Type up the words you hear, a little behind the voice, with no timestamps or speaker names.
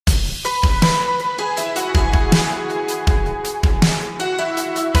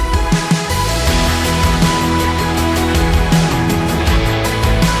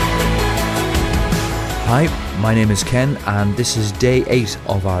Hi, my name is Ken and this is day 8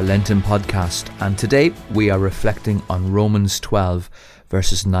 of our Lenten podcast, and today we are reflecting on Romans 12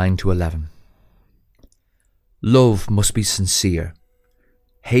 verses 9 to 11. Love must be sincere.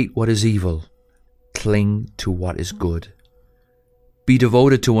 Hate what is evil. Cling to what is good. Be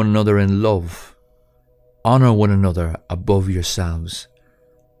devoted to one another in love. Honour one another above yourselves.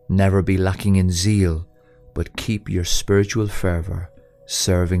 Never be lacking in zeal, but keep your spiritual fervour,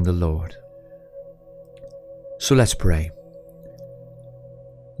 serving the Lord. So let's pray.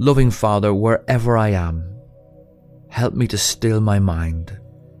 Loving Father, wherever I am, help me to still my mind,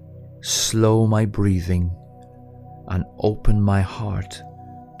 slow my breathing, and open my heart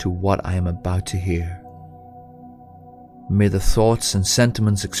to what I am about to hear. May the thoughts and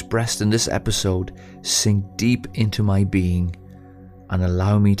sentiments expressed in this episode sink deep into my being and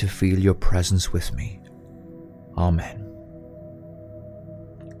allow me to feel your presence with me. Amen.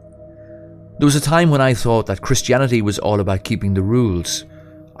 There was a time when I thought that Christianity was all about keeping the rules.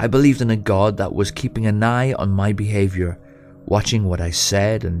 I believed in a God that was keeping an eye on my behaviour, watching what I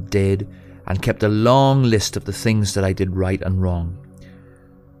said and did, and kept a long list of the things that I did right and wrong.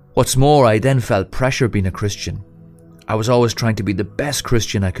 What's more, I then felt pressure being a Christian. I was always trying to be the best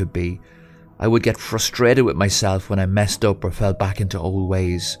Christian I could be. I would get frustrated with myself when I messed up or fell back into old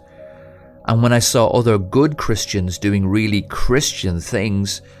ways. And when I saw other good Christians doing really Christian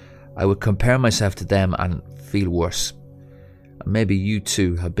things, I would compare myself to them and feel worse. And maybe you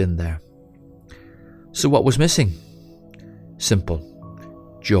too have been there. So what was missing?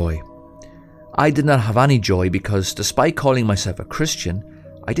 Simple. Joy. I did not have any joy because despite calling myself a Christian,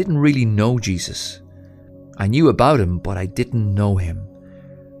 I didn't really know Jesus. I knew about him, but I didn't know him.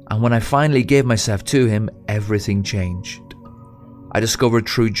 And when I finally gave myself to him, everything changed. I discovered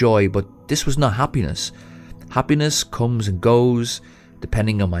true joy, but this was not happiness. Happiness comes and goes,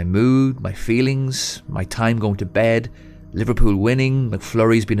 depending on my mood, my feelings, my time going to bed, Liverpool winning,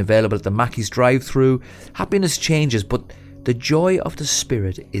 McFlurry's being available at the Mackey's drive-thru. Happiness changes, but the joy of the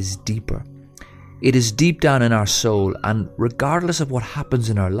Spirit is deeper. It is deep down in our soul, and regardless of what happens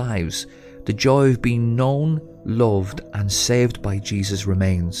in our lives, the joy of being known, loved, and saved by Jesus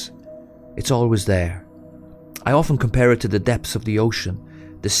remains. It's always there. I often compare it to the depths of the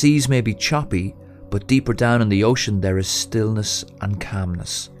ocean. The seas may be choppy, but deeper down in the ocean there is stillness and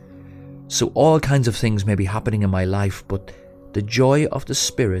calmness. So all kinds of things may be happening in my life, but the joy of the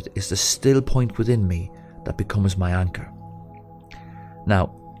Spirit is the still point within me that becomes my anchor.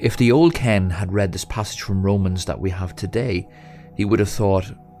 Now, if the old Ken had read this passage from Romans that we have today, he would have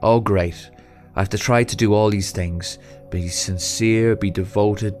thought, oh great, I have to try to do all these things. Be sincere, be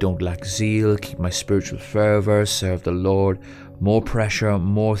devoted, don't lack zeal, keep my spiritual fervour, serve the Lord, more pressure,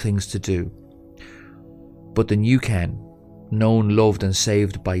 more things to do. But the new Ken, known, loved and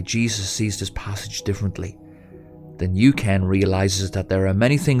saved by Jesus, sees this passage differently. The new Ken realises that there are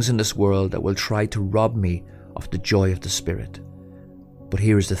many things in this world that will try to rob me of the joy of the Spirit. But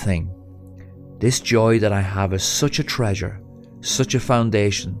here is the thing. This joy that I have is such a treasure, such a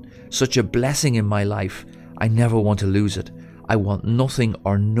foundation, such a blessing in my life. I never want to lose it. I want nothing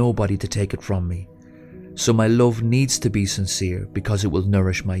or nobody to take it from me. So my love needs to be sincere because it will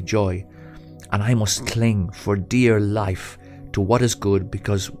nourish my joy. And I must cling for dear life to what is good,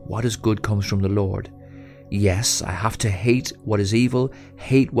 because what is good comes from the Lord. Yes, I have to hate what is evil,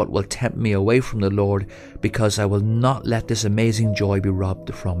 hate what will tempt me away from the Lord, because I will not let this amazing joy be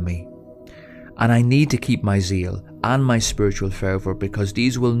robbed from me. And I need to keep my zeal and my spiritual fervour, because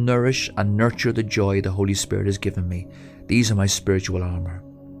these will nourish and nurture the joy the Holy Spirit has given me. These are my spiritual armour.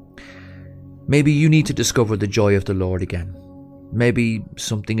 Maybe you need to discover the joy of the Lord again. Maybe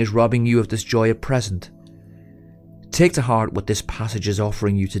something is robbing you of this joy at present. Take to heart what this passage is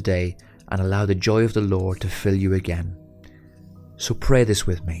offering you today and allow the joy of the Lord to fill you again. So pray this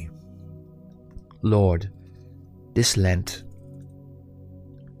with me. Lord, this Lent,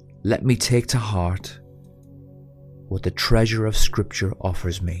 let me take to heart what the treasure of Scripture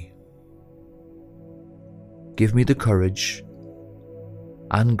offers me. Give me the courage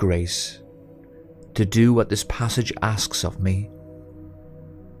and grace to do what this passage asks of me,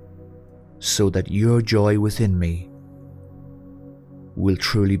 so that your joy within me will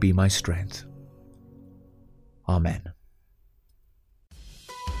truly be my strength. Amen.